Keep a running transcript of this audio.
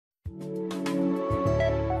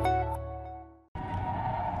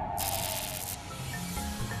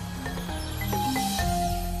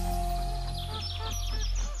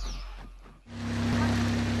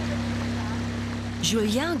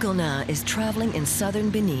Julien Gonin is traveling in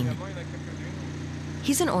southern Benin.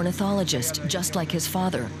 He's an ornithologist, just like his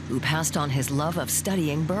father, who passed on his love of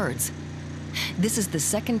studying birds. This is the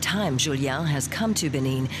second time Julien has come to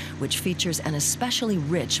Benin, which features an especially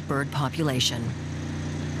rich bird population.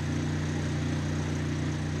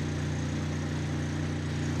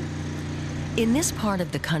 In this part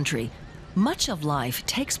of the country, much of life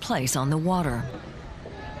takes place on the water.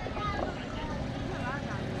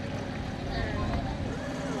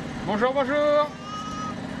 Bonjour, bonjour.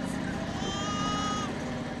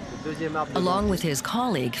 Along with his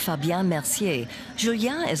colleague, Fabien Mercier,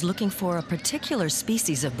 Julien is looking for a particular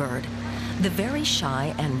species of bird, the very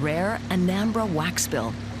shy and rare Anambra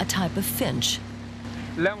waxbill, a type of finch.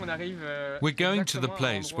 We're going to the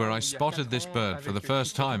place where I spotted this bird for the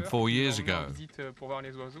first time 4 years ago.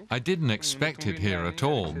 I didn't expect it here at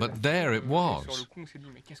all, but there it was.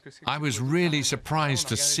 I was really surprised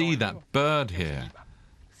to see that bird here.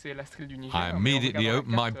 I immediately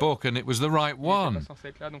opened my book and it was the right one.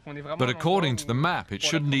 But according to the map, it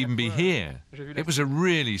shouldn't even be here. It was a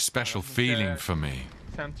really special feeling for me.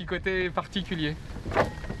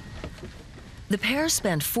 The pair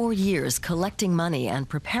spent 4 years collecting money and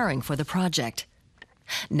preparing for the project.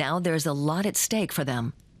 Now there's a lot at stake for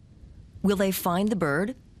them. Will they find the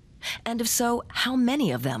bird? And if so, how many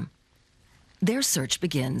of them? Their search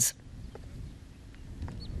begins.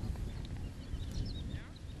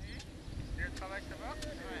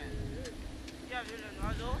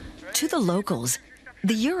 To the locals,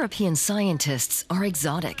 the European scientists are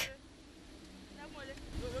exotic.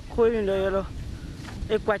 I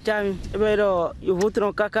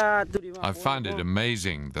find it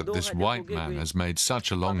amazing that this white man has made such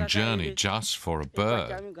a long journey just for a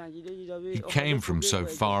bird. He came from so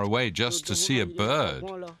far away just to see a bird.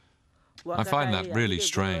 I find that really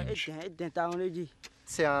strange.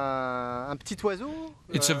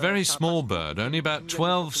 It's a very small bird, only about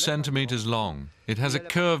 12 centimeters long. It has a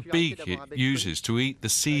curved beak it uses to eat the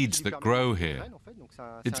seeds that grow here.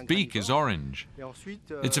 Its beak is orange.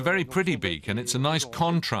 It's a very pretty beak, and it's a nice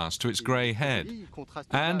contrast to its grey head.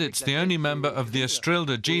 And it's the only member of the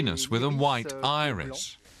estrildid genus with a white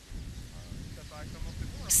iris.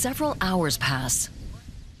 Several hours pass.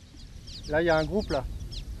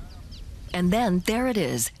 And then there it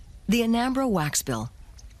is, the Anambra waxbill.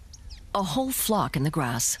 A whole flock in the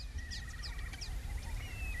grass.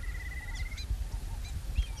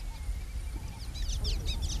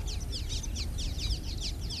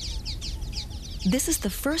 This is the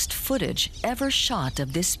first footage ever shot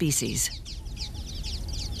of this species.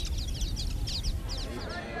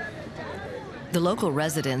 The local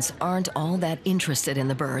residents aren't all that interested in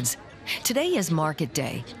the birds. Today is market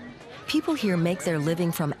day. People here make their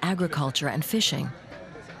living from agriculture and fishing.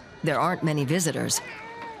 There aren't many visitors.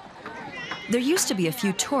 There used to be a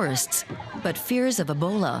few tourists, but fears of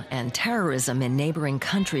Ebola and terrorism in neighboring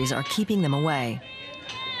countries are keeping them away.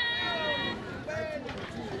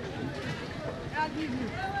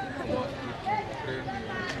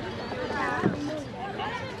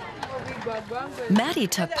 Maddie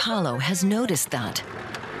Tukpalo has noticed that.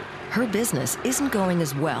 Her business isn't going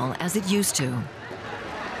as well as it used to.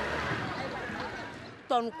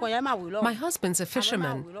 My husband's a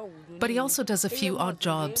fisherman, but he also does a few odd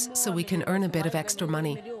jobs so we can earn a bit of extra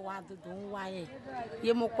money.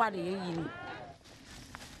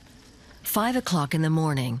 5 o'clock in the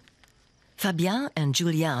morning. Fabien and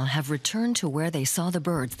Julien have returned to where they saw the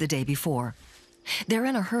birds the day before. They're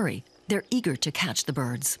in a hurry. They're eager to catch the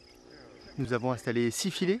birds.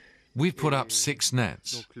 We've put up 6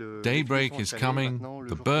 nets. Daybreak is coming,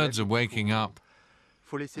 the birds are waking up,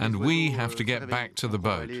 and we have to get back to the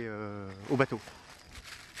boat.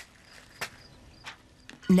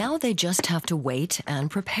 Now they just have to wait and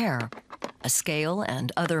prepare. A scale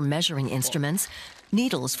and other measuring instruments,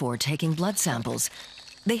 needles for taking blood samples.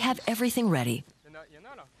 They have everything ready.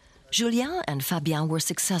 Julien and Fabien were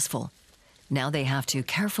successful. Now they have to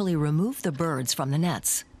carefully remove the birds from the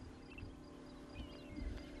nets.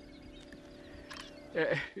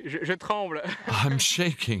 I'm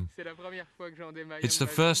shaking. It's the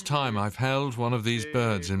first time I've held one of these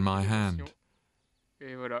birds in my hand.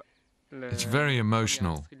 It's very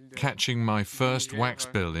emotional, catching my first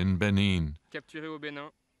waxbill in Benin.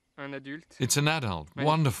 It's an adult,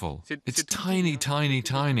 wonderful. It's tiny, tiny,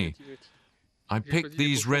 tiny. I picked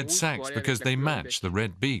these red sacks because they match the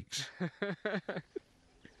red beaks.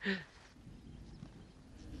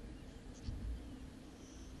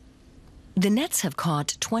 The nets have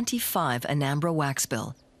caught 25 Anambra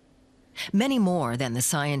waxbill, many more than the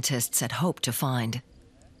scientists had hoped to find.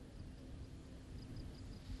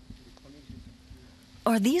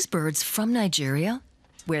 Are these birds from Nigeria,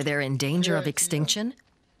 where they're in danger of extinction?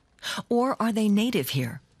 Or are they native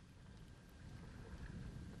here?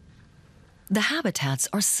 The habitats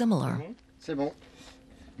are similar. C'est bon.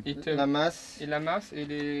 La masse. Et la masse et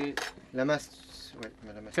les... La masse.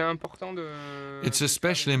 It's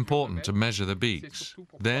especially important to measure the beaks.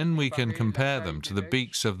 Then we can compare them to the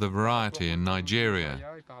beaks of the variety in Nigeria.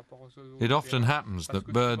 It often happens that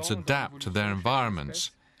birds adapt to their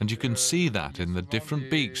environments, and you can see that in the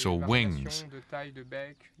different beaks or wings.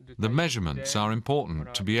 The measurements are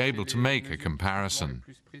important to be able to make a comparison.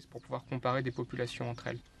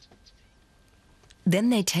 Then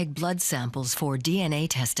they take blood samples for DNA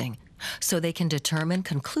testing, so they can determine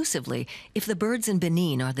conclusively if the birds in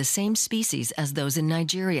Benin are the same species as those in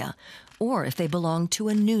Nigeria, or if they belong to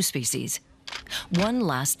a new species. One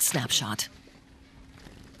last snapshot.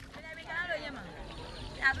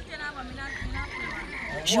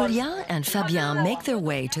 Julien and Fabien make their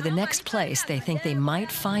way to the next place they think they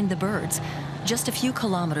might find the birds, just a few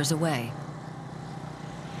kilometers away.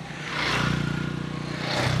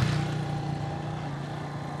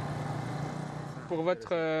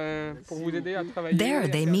 There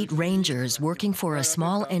they meet rangers working for a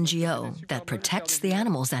small NGO that protects the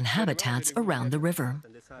animals and habitats around the river.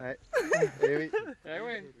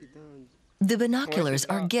 The binoculars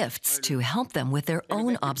are gifts to help them with their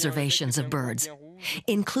own observations of birds,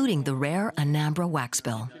 including the rare Anambra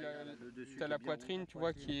waxbill.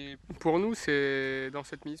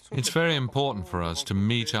 It's very important for us to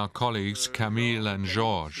meet our colleagues Camille and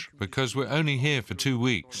Georges, because we're only here for 2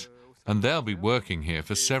 weeks, and they'll be working here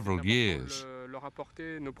for several years.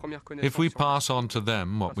 If we pass on to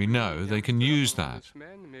them what we know, they can use that.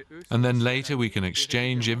 And then later we can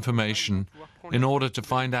exchange information in order to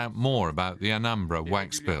find out more about the Anambra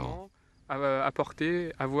waxbill.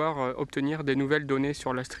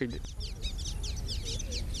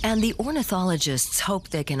 And the ornithologists hope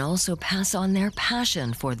they can also pass on their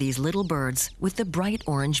passion for these little birds with the bright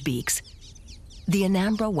orange beaks, the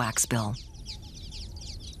Anambra waxbill.